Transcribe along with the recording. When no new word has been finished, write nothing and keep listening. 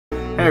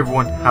Hey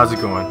everyone, how's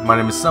it going? My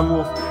name is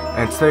Sunwolf,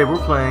 and today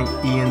we're playing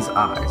Ian's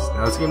Eyes.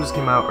 Now this game just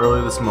came out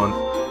earlier this month,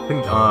 I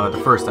think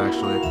the first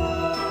actually.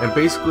 And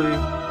basically,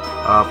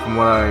 from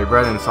what I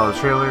read and saw the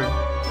trailer,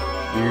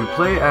 you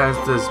play as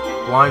this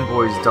blind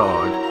boy's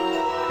dog,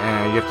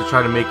 and you have to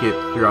try to make it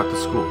throughout the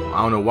school.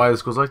 I don't know why the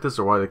school's like this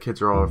or why the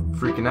kids are all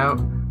freaking out,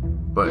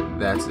 but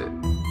that's it.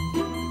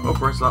 Oh,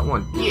 first lot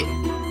 1. Yeah!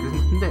 There's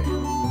nothing there.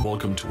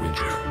 Welcome to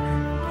Winter,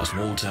 a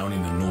small town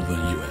in the northern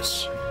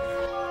US.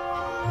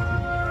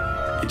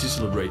 It is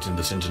celebrating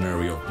the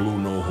centenary of Blue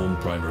Norholm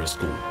Primary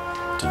School.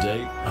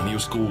 Today, a new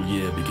school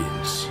year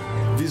begins.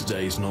 This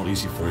day is not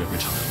easy for every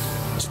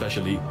child,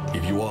 especially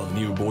if you are the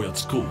new boy at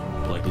school,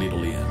 like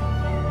little Ian.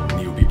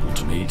 New people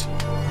to meet,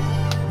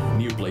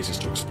 new places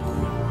to explore.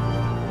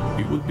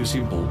 It would be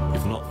simple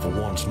if not for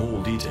one small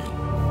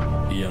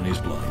detail. Ian is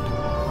blind.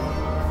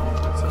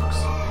 That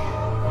sucks.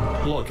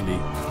 Luckily,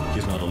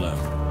 he's not alone.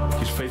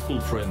 His faithful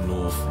friend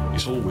North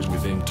is always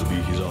with him to be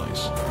his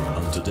eyes,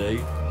 and today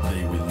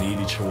they will need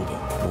each other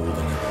more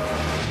than ever.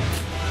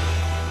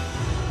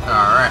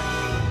 Alright.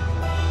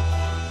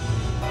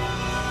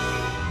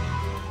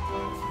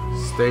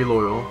 Stay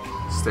loyal,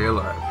 stay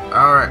alive.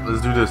 Alright,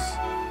 let's do this.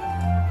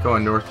 Go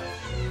on, North.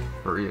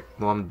 Or Ian.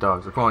 Well, I'm the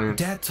dog, so come on, Ian.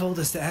 Dad told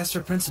us to ask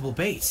for Principal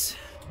Bates.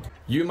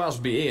 You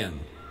must be Ian.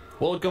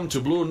 Welcome to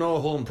Blue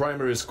Norholm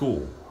Primary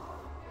School.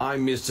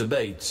 I'm Mr.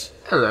 Bates,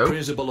 Hello.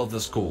 principal of the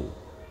school.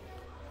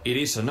 It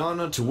is an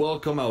honor to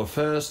welcome our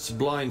first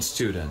blind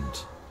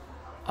student.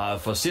 Our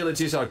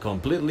facilities are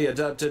completely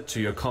adapted to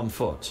your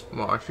comfort.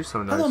 Well, she's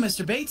so nice. Hello,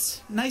 Mr.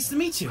 Bates. Nice to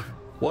meet you.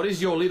 What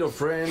is your little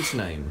friend's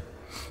name?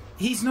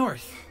 He's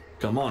North.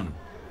 Come on,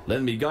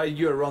 let me guide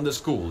you around the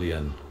school,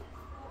 Ian.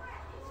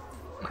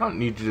 I don't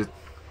need you to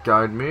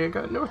guide me. I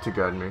got North to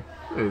guide me.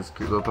 Look at this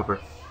cute little pupper.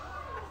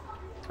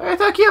 Hey,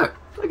 it's so cute.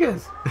 Look at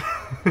this.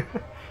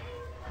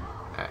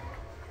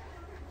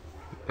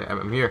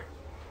 I'm here.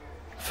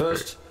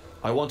 First,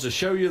 I want to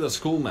show you the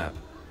school map.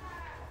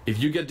 If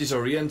you get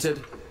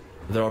disoriented,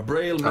 there are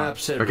braille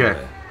maps everywhere.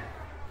 Okay.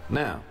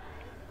 Now,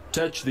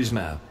 touch this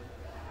map.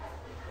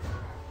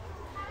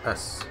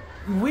 Yes.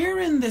 We're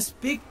in this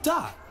big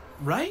dot,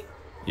 right?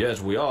 Yes,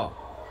 we are.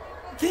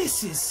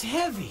 This is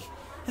heavy.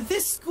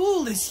 This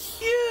school is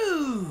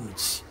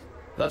huge.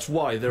 That's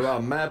why there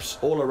are maps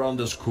all around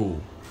the school.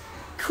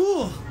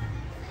 Cool.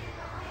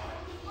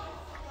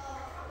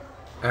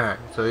 Alright,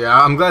 so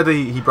yeah, I'm glad that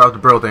he brought up the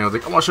braille thing. I was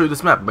like, I want to show you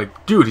this map. I'm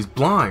like, dude, he's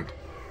blind.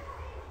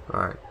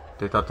 Alright,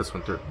 they thought this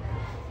one through.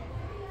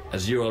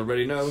 As you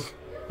already know,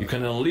 you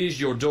can unleash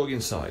your dog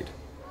inside.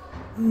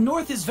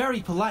 North is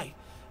very polite,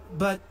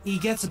 but he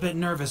gets a bit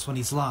nervous when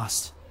he's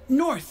lost.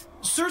 North,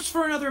 search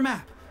for another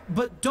map,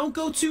 but don't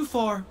go too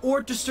far or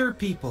disturb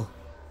people.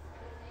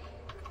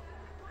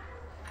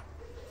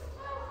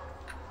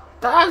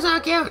 Dogs are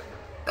cute.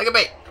 Look at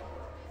me.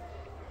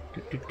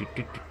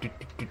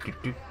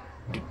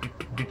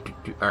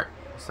 Alright,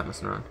 stop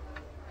messing around.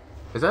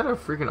 Is that a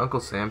freaking Uncle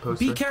Sam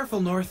poster? Be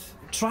careful, North.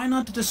 Try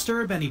not to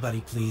disturb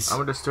anybody, please. I'm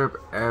gonna disturb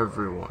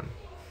everyone.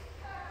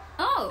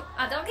 Oh,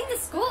 a dog in the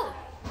school.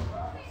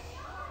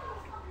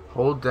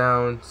 Hold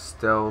down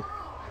stealth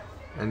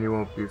and you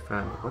won't be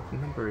found. What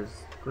number is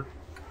what?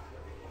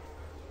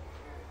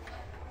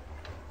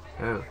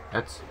 Oh,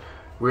 that's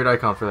weird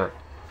icon for that.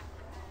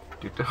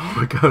 Dude, oh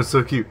my god,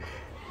 so cute.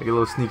 Like a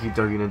little sneaky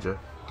doggy ninja.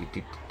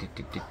 Alright,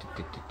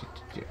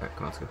 come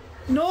on, let's go.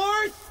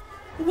 North!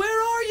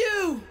 Where are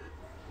you?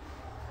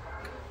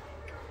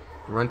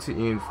 Run to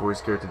Ian before he's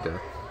scared to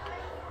death.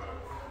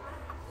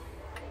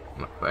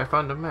 I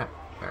found a map.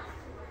 Right.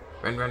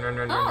 Run, run, run,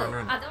 run, Oh, run,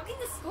 run, run. a dog in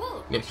the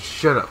school. Yeah,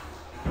 shut up.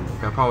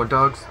 Got a problem with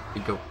dogs?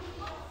 You go.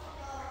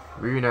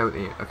 Reunite with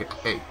Ian. Okay,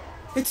 hey.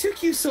 It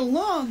took you so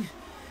long.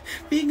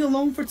 Being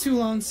alone for too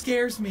long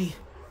scares me.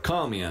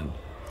 Come, Ian.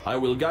 I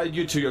will guide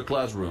you to your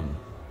classroom.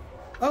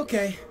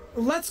 Okay,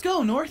 let's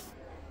go, North.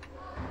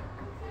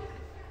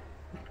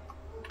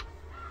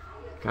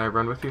 Can I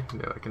run with you?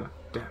 No, I cannot.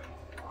 Damn.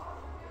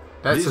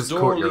 That's This his door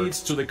courtyard.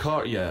 leads to the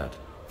courtyard.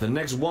 The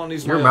next one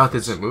is Your my mouth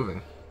office. isn't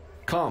moving.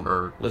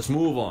 Come, let's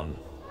move on.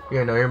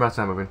 Yeah, no, your mouth's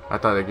not moving. I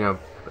thought, like, you know,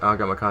 I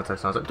got my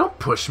contacts on. I was like, don't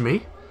push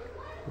me.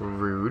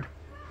 Rude.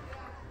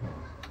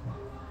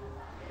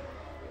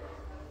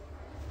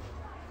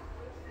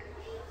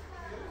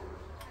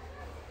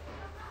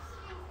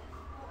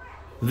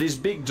 These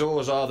big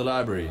doors are the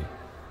library.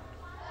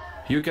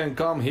 You can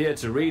come here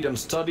to read and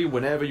study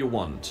whenever you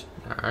want.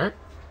 Alright.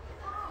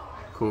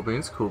 Cool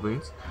beans, cool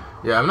beans.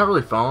 Yeah, I'm not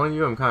really following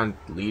you. I'm kind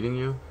of leading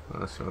you.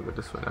 Unless you want to go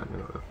this way.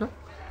 No.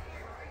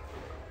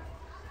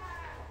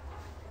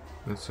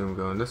 Let's see, I'm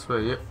going this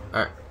way. Yep.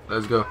 Alright,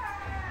 let's go.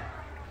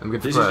 I'm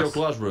getting to This class. is your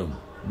classroom,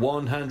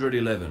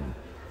 111.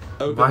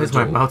 Open Why the is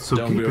my door. mouth so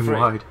Don't be gaping afraid.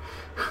 wide?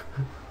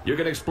 You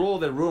can explore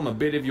the room a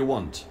bit if you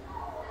want.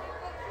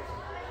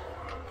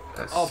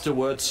 That's...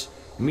 Afterwards,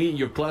 meet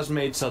your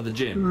classmates at the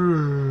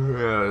gym.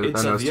 Yeah,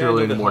 It's I know at it's the too end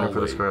early of in the the morning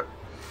for this hallway. crap.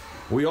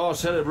 We are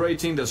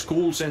celebrating the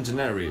school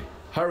centenary.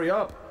 Hurry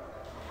up.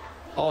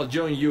 I'll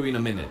join you in a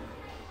minute.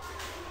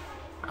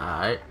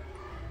 Alright.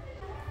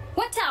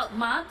 Watch out,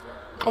 Mom.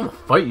 I'm gonna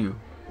fight you.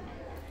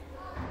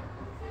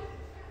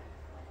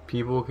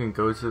 people can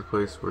go to the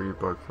place where you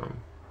bark from.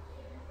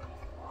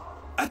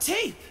 A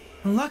tape!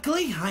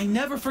 Luckily, I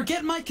never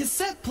forget my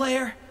cassette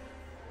player.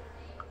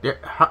 Yeah,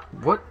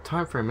 what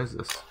time frame is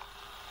this?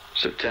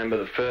 September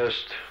the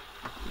 1st,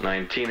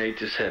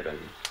 1987.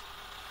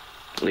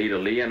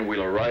 Little Ian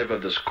will arrive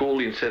at the school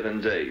in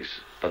 7 days,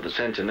 but the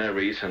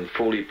centenary isn't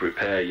fully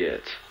prepared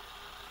yet.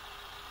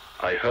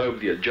 I hope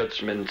the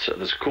adjustments at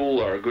the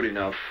school are good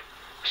enough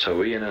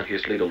so Ian and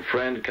his little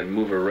friend can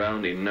move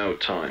around in no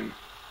time.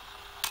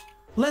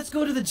 Let's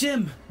go to the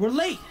gym. We're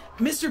late.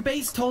 Mr.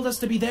 Bates told us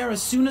to be there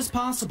as soon as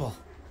possible.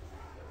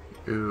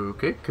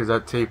 Okay, because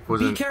that tape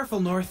wasn't... Be careful,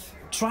 North.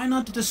 Try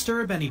not to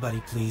disturb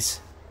anybody,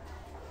 please.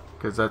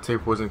 Because that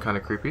tape wasn't kind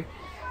of creepy.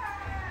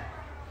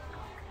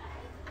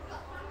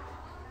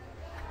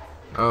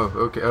 Oh,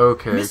 okay.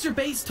 Mr.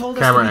 Bates told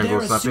us Camera to be there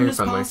angle's as not soon being as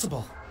friendly.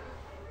 possible.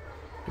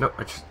 No,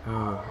 I just...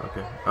 Oh,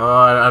 okay. Oh,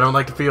 I don't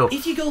like the feel.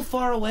 If you go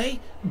far away,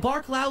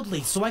 bark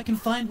loudly so I can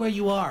find where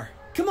you are.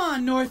 Come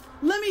on, North.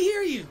 Let me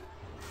hear you.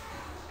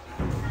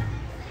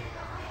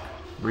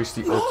 Reach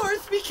the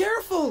North, be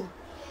careful.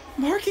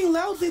 Barking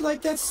loudly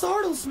like that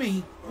startles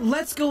me.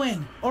 Let's go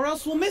in, or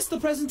else we'll miss the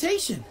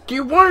presentation.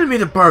 You wanted me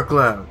to bark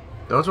loud.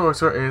 Don't work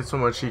so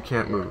much he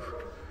can't move.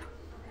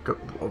 Go,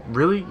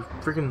 really? You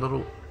freaking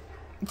little...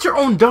 It's your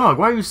own dog.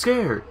 Why are you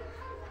scared?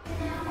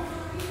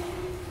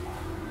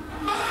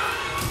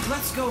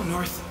 Let's go,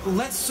 North.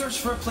 Let's search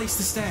for a place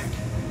to stand.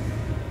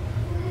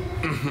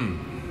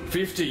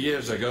 50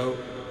 years ago,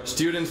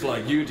 students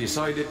like you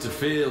decided to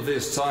fill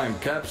this time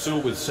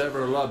capsule with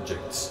several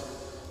objects.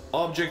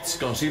 Objects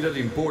considered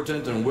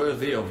important and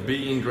worthy of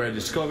being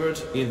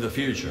rediscovered in the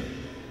future.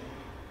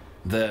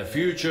 Their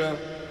future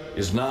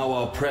is now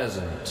our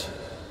present.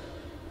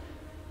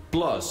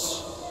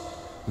 Plus,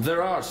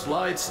 there are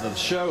slides that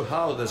show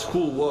how the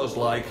school was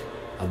like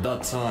at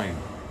that time.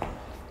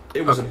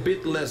 It was a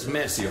bit less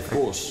messy, of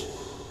course.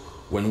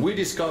 When we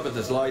discovered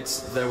the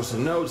slides, there was a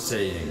note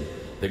saying,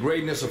 "The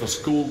greatness of a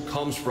school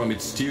comes from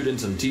its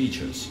students and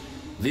teachers.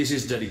 This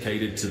is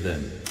dedicated to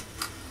them."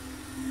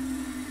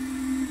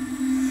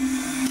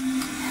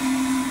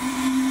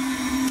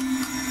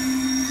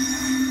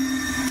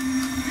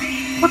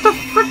 What the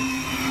frick?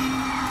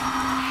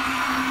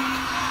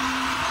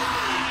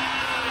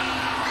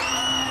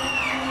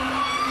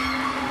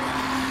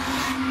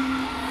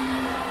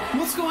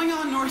 What's going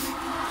on, North?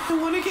 I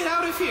want to get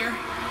out of here.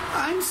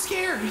 I'm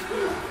scared.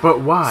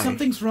 But why?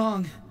 Something's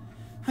wrong.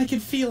 I can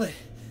feel it.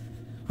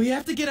 We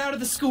have to get out of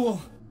the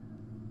school.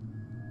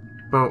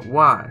 But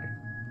why?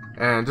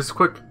 And just a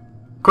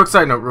quick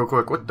side note real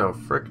quick. What the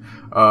frick?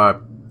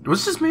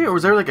 Was this me or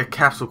was there like a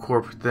capsule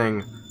corp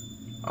thing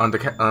on the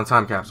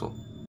time capsule?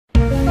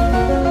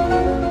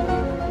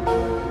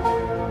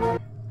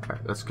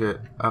 Alright, let's get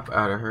up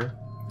out of here.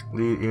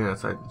 Lead Ian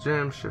outside the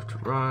gym, shift to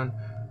run.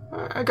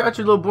 I got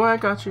you, little boy, I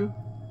got you.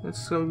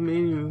 It's gonna be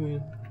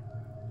you.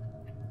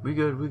 We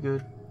good.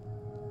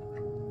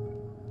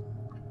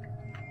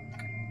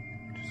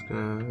 Just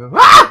gonna go.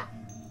 Ah!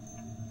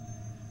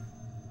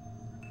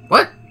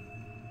 What?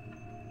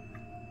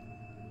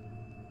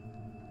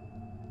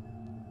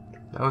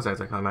 That was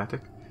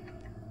anticlimactic.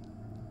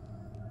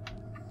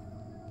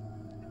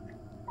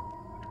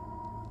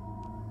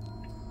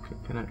 Okay,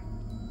 can I?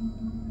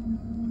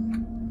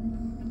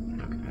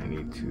 Okay, I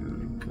need to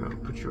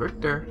put you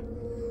right there.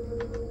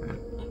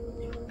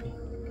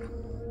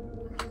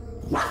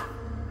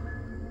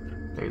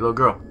 Hey, little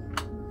girl.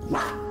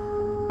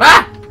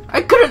 Ah!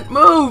 I couldn't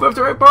move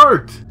after I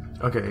barked!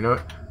 Okay, you know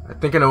what? I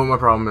think I know what my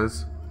problem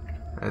is.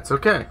 It's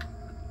okay.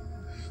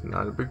 It's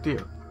not a big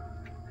deal.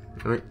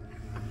 Let me...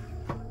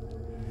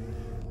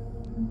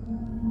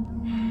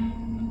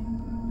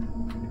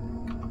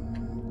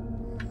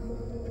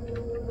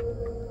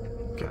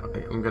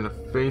 Okay, I'm gonna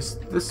face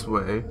this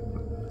way.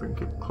 Bring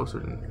it closer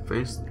and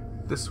face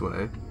this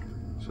way.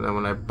 So that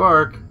when I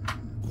bark...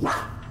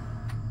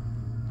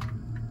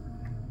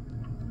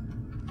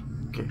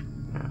 Okay,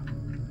 yeah.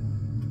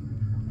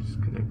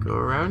 Just gonna go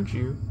around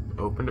you.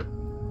 Open it.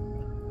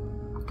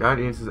 Guide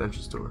Ian to the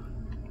entrance door.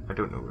 I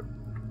don't know where.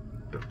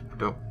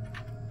 Don't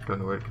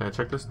know where. Can I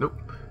check this? Nope.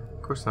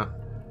 Of course not.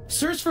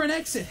 Search for an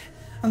exit,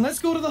 and let's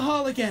go to the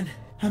hall again.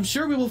 I'm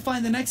sure we will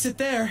find an exit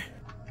there.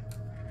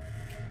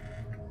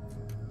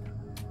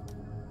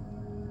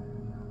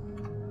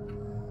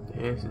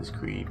 This is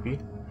creepy.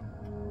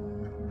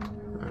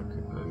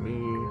 Okay, let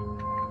me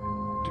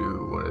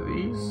do one of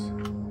these.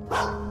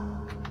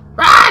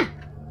 Ah!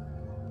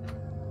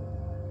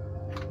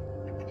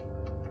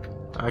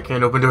 I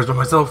can't open doors by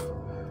myself.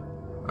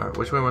 Alright,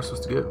 which way am I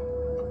supposed to go?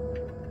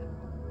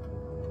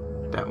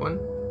 That one?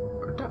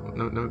 Or that one?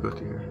 No, let me go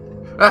through here.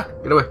 Ah!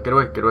 Get away! Get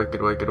away! Get away! Get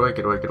away! Get away!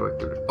 Get away! Get away!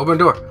 Get away! Open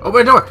the door!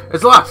 Open the door!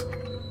 It's locked!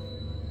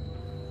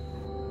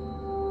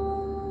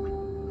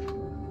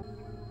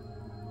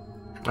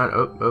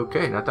 Oh,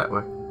 okay, not that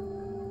way.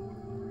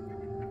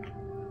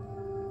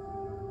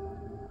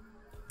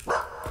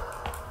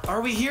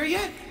 Are we here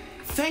yet?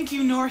 Thank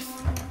you,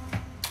 North.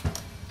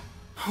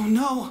 Oh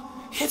no,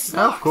 it's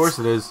Yeah, locked. of course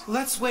it is.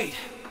 Let's wait.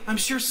 I'm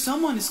sure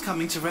someone is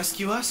coming to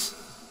rescue us.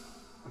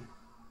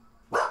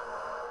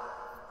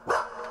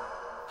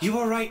 You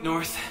are right,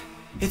 North.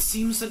 It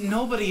seems that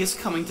nobody is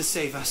coming to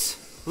save us.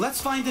 Let's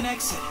find an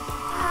exit.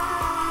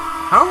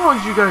 How long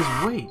did you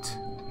guys wait?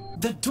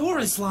 The door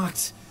is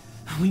locked.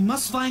 We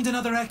must find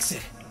another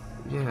exit.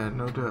 Yeah,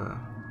 no duh.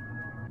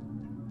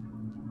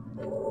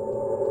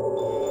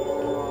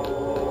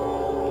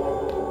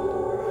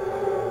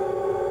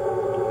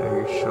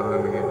 Are you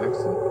showing me an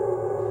exit?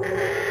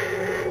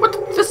 What?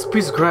 This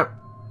piece of crap.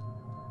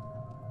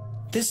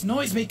 This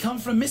noise may come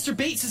from Mr.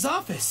 Bates's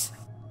office.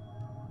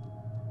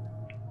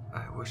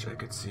 I wish I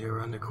could see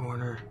around the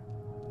corner.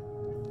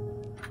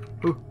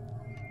 Ooh.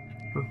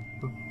 Ooh,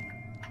 ooh.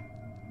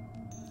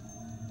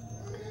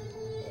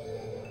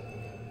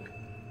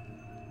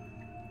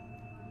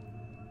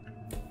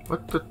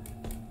 What the?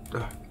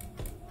 Ah!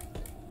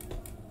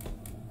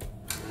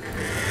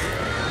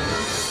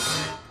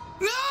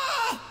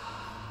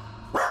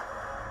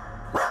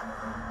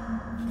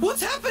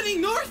 What's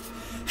happening,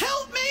 North?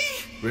 Help me!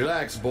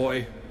 Relax,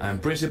 boy. I'm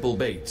Principal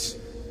Bates.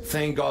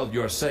 Thank God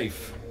you're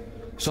safe.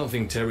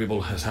 Something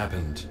terrible has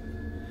happened.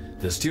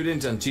 The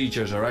students and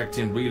teachers are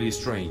acting really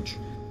strange.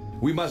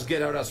 We must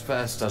get out as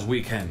fast as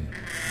we can.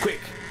 Quick,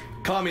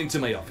 come into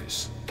my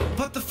office.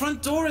 But the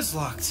front door is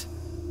locked.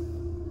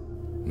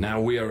 Now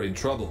we are in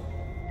trouble.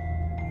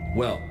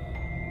 Well,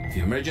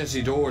 the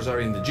emergency doors are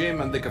in the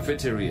gym and the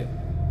cafeteria.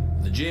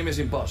 The gym is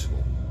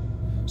impossible,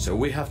 so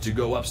we have to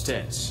go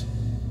upstairs.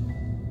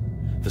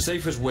 The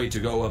safest way to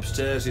go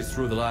upstairs is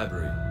through the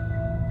library.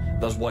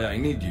 That's why I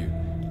need you.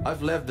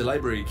 I've left the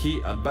library key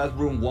at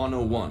bathroom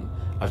 101.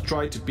 I've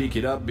tried to pick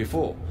it up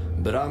before,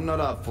 but I'm not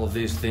up for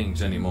these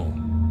things anymore.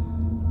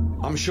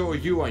 I'm sure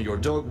you and your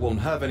dog won't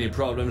have any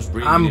problems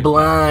bringing it I'm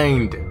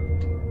blind. back.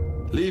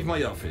 Leave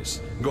my office,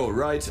 go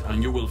right,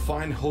 and you will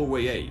find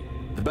hallway A.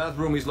 The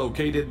bathroom is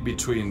located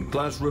between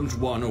classrooms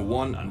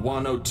 101 and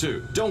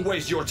 102. Don't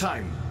waste your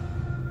time!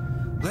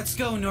 Let's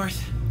go,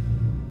 North.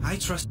 I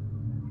trust...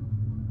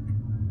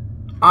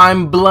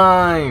 I'm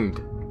blind.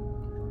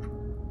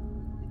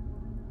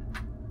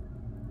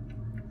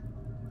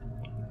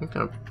 I'm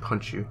gonna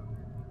punch you.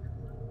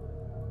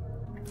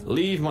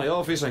 Leave my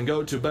office and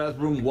go to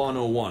bathroom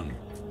 101.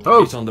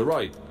 Oh! It's on the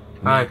right.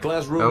 Hi.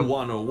 Classroom Oh,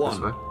 101. this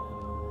way.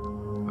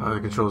 Oh, the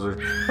controls are...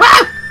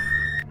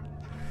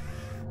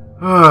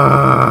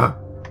 Ah!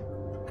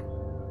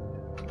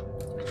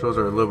 Controls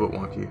are a little bit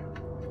wonky.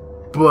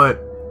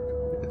 But...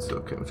 it's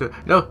okay.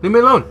 No, leave me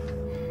alone!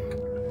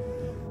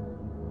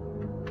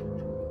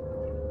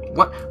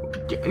 What?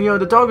 You know,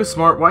 the dog is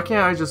smart. Why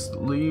can't I just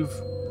leave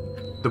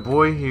the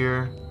boy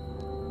here?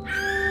 What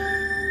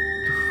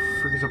the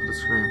frick is up with the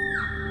screen?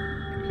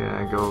 Can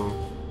I go...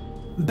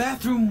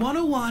 Bathroom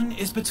 101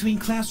 is between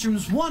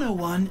classrooms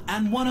 101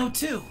 and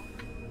 102.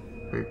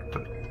 Wait,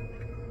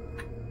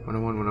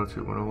 101,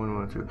 102, 101,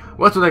 102.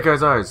 What's with that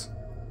guy's eyes?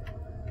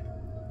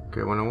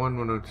 Okay, 101,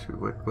 102.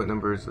 What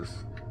number is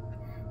this?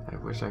 I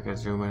wish I could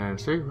zoom in and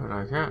see, but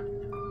I can't.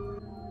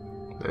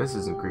 This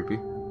isn't creepy.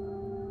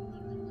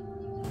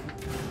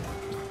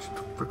 What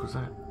the frick was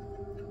that?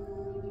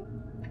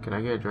 Can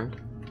I get a drink?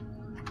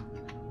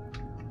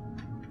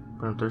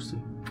 But I'm thirsty.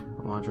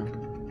 I want a drink.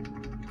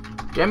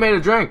 Get me a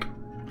drink!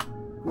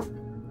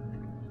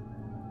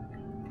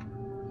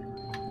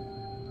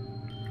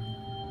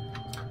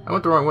 I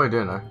went the wrong way,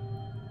 didn't I?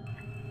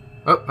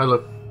 Oh, I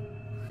look.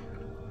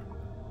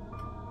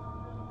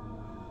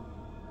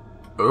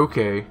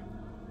 Okay.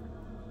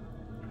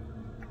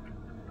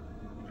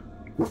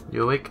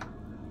 You awake?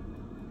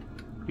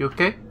 You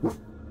okay?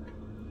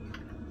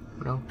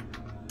 No?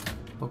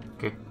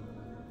 Okay.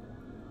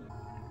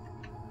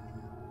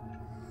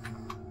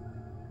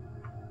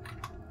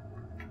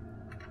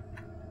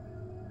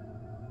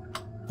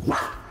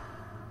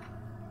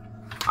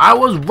 I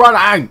was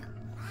running!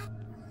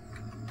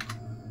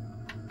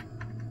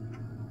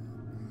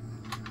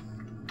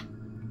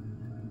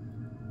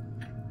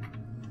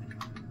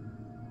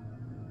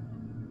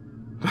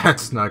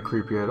 That's not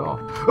creepy at all.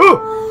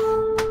 Oh!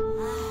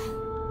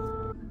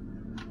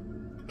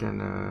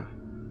 Gonna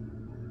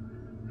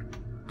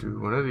do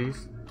one of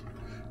these.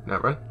 Now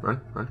run.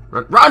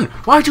 Run!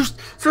 Why just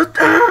set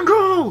the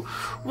angle?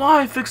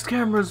 Why fixed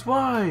cameras?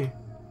 Why?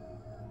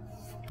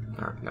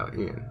 Alright, now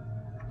Ian,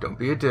 don't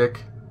be a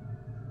dick.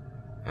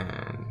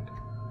 And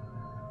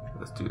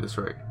let's do this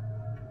right.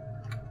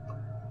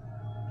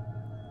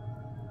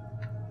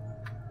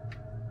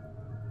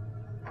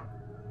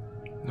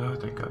 No,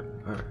 thank God.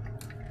 Alright.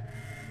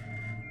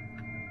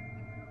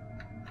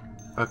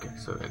 Okay,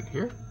 so in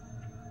here?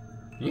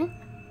 Yeah?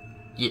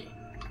 Yeah.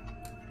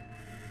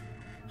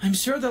 I'm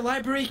sure the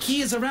library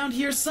key is around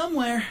here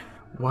somewhere.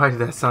 Why did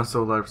that sound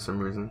so loud for some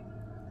reason?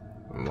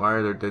 And why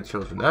are there dead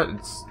children? That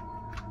is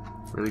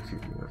really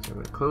creepy. Okay, I'm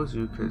gonna close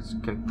you because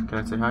can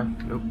I say hi?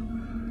 Nope.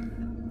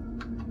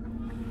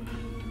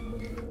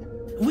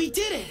 We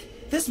did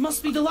it! This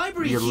must be the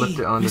library You key. left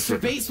it on the Mr.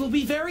 tip. Bates will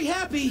be very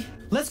happy.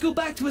 Let's go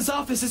back to his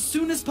office as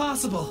soon as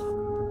possible.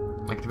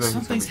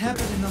 Something's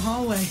happened in the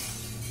hallway.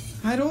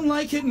 I don't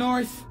like it,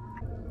 North.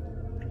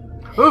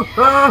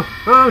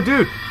 Oh,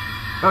 dude!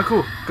 Oh,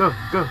 cool. Go.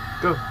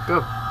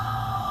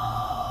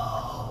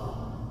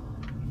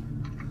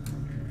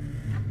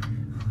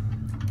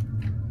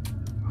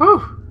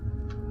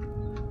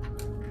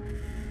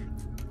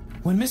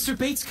 When Mr.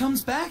 Bates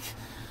comes back,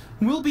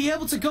 we'll be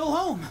able to go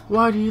home.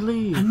 Why did he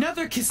leave?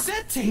 Another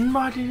cassette tape.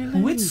 Why did he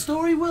leave? Which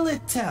story will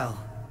it tell?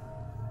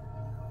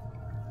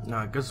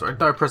 Nah, good story. I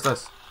thought I pressed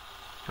S.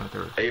 Oh,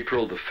 there it is.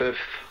 April the 5th,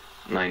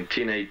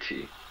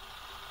 1980.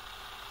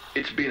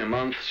 It's been a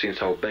month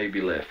since our baby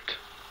left.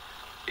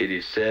 It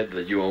is said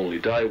that you only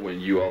die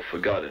when you are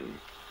forgotten.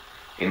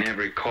 In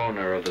every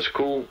corner of the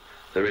school,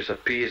 there is a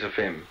piece of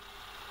him.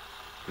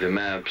 The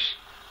maps,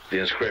 the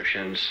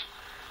inscriptions,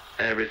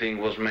 everything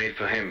was made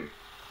for him.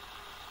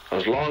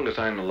 As long as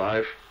I'm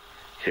alive,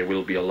 he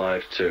will be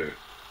alive too.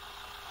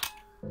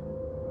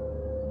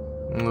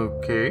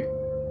 Okay.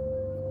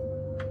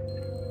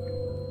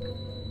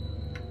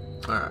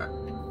 Alright.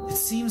 It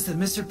seems that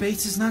Mr.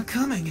 Bates is not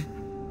coming.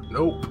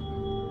 Nope.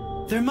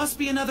 There must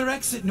be another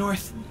exit,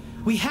 North.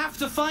 We have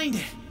to find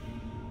it.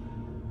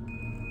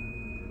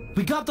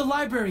 We got the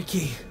library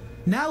key.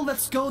 Now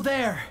let's go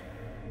there.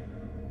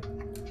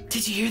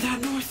 Did you hear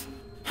that, North?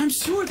 I'm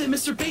sure that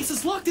Mr. Bates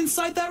is locked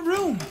inside that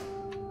room.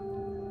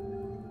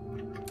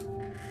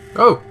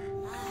 Oh!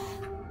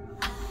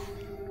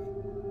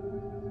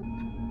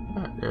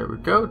 Alright, there we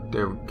go.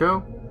 There we go.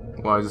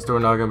 Why is this door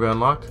not gonna be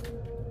unlocked?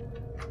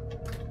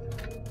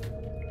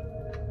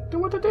 Then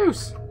what the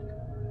deuce?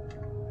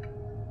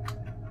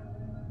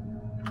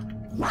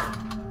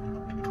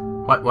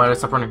 What? Why did I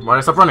stop running? Why did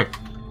I stop running?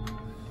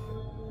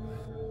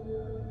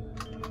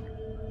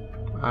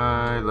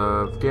 I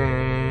love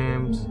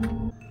games.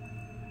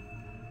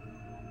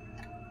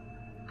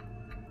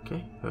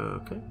 Okay,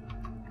 okay.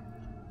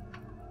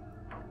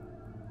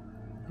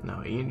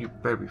 No, Ian, you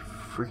better be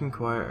freaking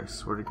quiet, I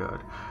swear to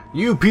God.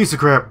 You piece of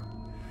crap!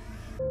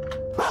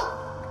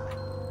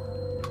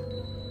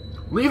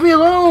 Leave me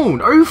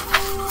alone! Are you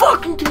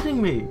fucking kidding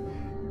me?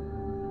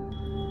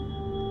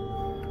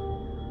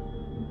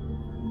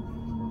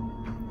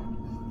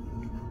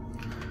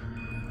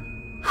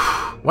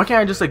 Why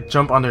can't I just like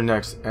jump on their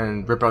necks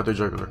and rip out their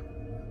jugular?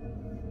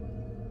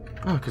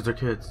 Oh, because they're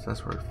kids.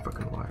 That's where I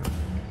fucking lie.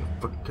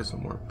 Fucking kids no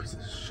more piece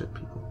of shit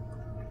people.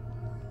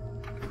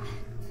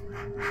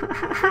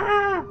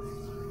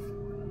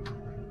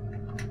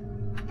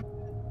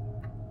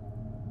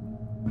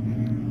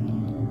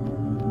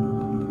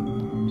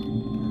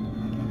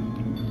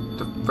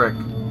 The frick?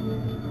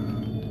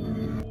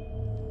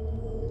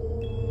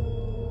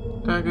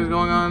 What the heck is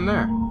going on in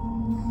there?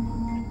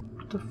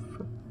 What the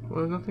frick? Well,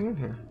 there's nothing in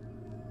here.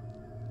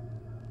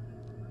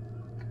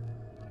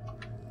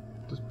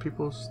 Just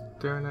people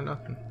staring at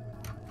nothing.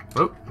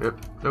 Oh, yep,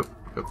 nope,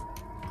 yep.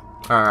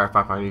 Alright,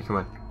 fine, you come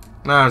in.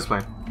 Nah, I'm just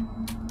playing.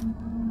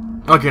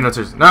 Okay, no,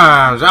 seriously.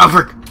 Nah, I'm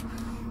frick!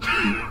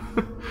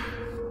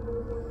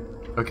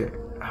 Okay,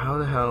 how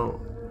the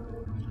hell...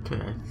 Okay,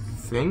 I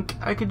think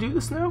I could do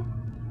this now?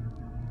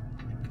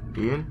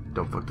 Ian,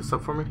 don't fuck this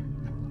up for me.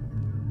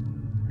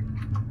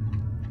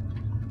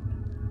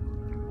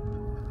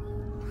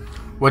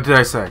 What did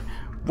I say?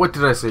 What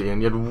did I say, Ian?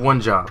 You had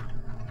one job.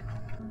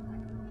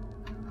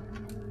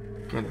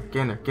 Get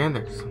in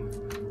there.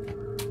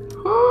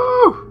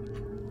 Woo!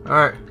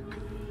 Alright.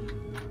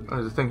 Oh,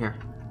 there's a thing here.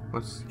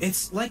 What's...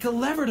 It's like a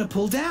lever to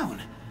pull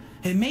down.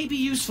 It may be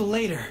useful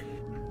later.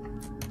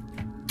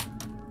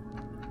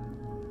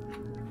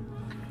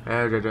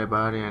 There's a dead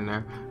body in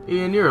there.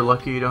 Ian, you're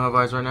lucky you don't have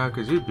eyes right now,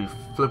 because you'd be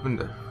flipping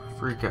the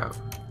freak out.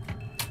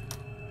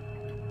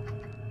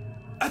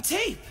 A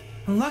tape!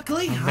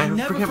 Luckily, I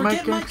Never never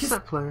forget my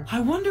cassette player.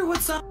 I wonder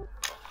what's up.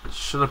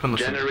 Shut up and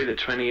listen. January the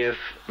 20th,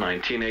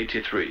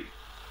 1983.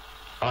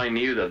 I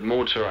knew that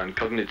motor and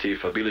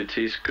cognitive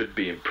abilities could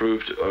be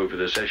improved over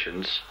the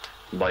sessions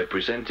by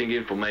presenting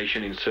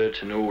information in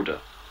certain order.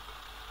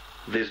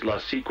 This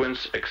last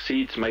sequence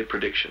exceeds my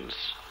predictions,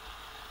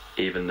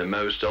 even the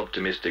most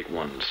optimistic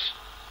ones.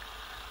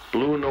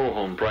 Blue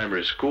Norholm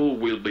Primary School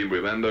will be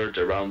remembered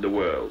around the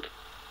world.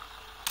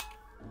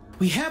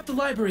 We have the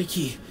library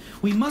key.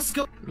 We must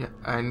go. Yeah,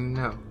 I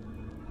know.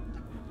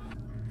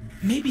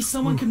 Maybe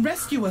someone can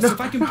rescue us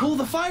if I can pull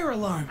the fire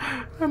alarm.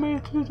 I made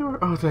it to the door.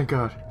 Oh, thank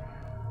God.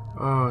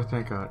 Oh,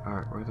 thank God.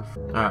 Alright, where the f...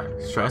 Alright,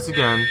 let's try this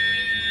again.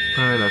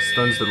 Apparently that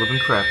stuns the living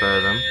crap out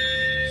of them.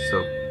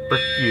 So,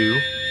 frick you.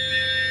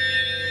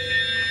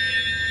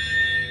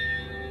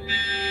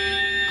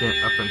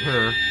 Getting up in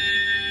her.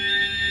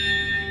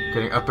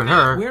 Getting up in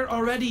her. We're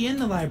already in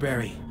the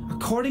library.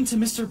 According to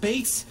Mr.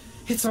 Bates,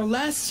 it's our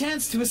last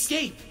chance to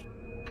escape.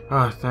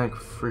 Oh, thank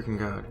freaking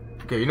God.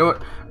 Okay, you know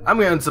what? I'm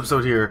gonna end this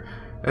episode here.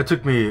 It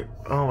took me,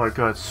 oh my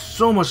God,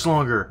 so much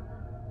longer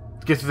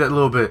to get through that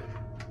little bit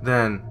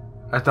than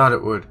I thought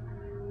it would.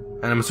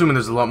 And I'm assuming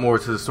there's a lot more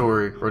to the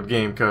story or the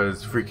game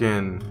because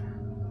freaking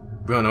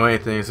we don't know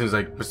anything. It seems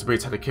like Mr.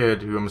 Bates had a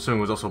kid who I'm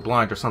assuming was also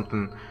blind or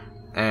something.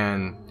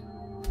 And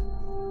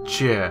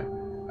yeah,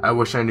 I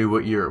wish I knew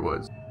what year it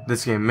was.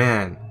 This game,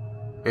 man,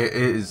 it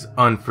is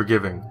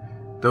unforgiving.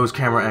 Those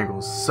camera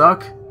angles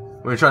suck.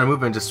 When you're trying to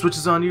move, it just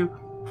switches on you.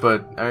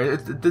 But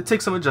it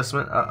takes some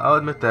adjustment. I'll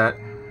admit that.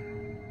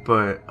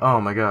 But oh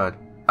my God,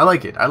 I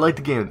like it. I like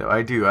the game though.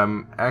 I do.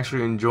 I'm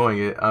actually enjoying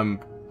it. I'm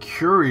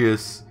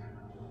curious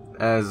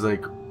as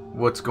like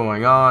what's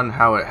going on,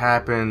 how it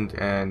happened,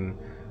 and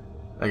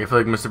like I feel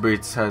like Mr.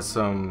 Bates has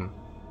some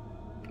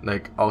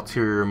like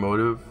ulterior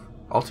motive.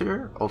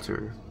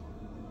 Ulterior.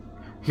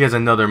 He has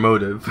another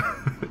motive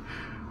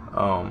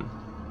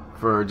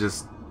for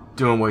just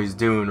doing what he's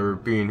doing or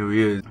being who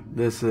he is.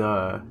 This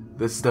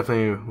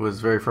definitely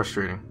was very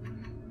frustrating.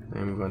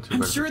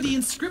 I'm sure the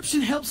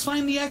inscription helps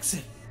find the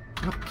exit.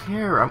 I don't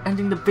care. I'm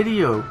ending the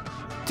video.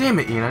 Damn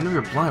it, Ian. I know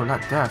you're blind, but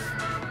not deaf.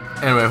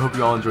 Anyway, I hope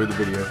you all enjoyed the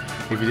video.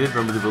 If you did,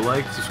 remember to leave a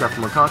like, subscribe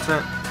for more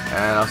content,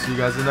 and I'll see you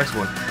guys in the next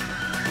one.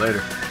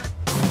 Later.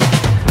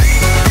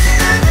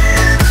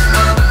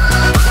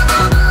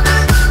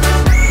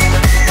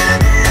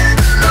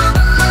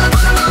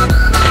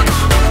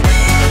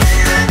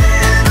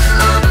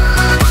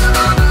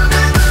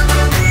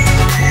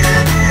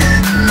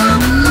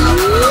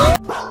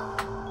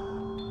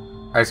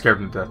 I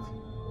scared him to death.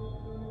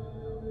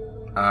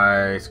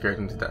 I scared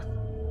him to death.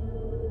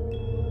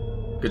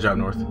 Good job,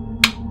 North.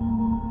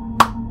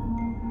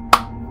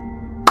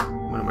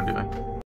 What am I doing?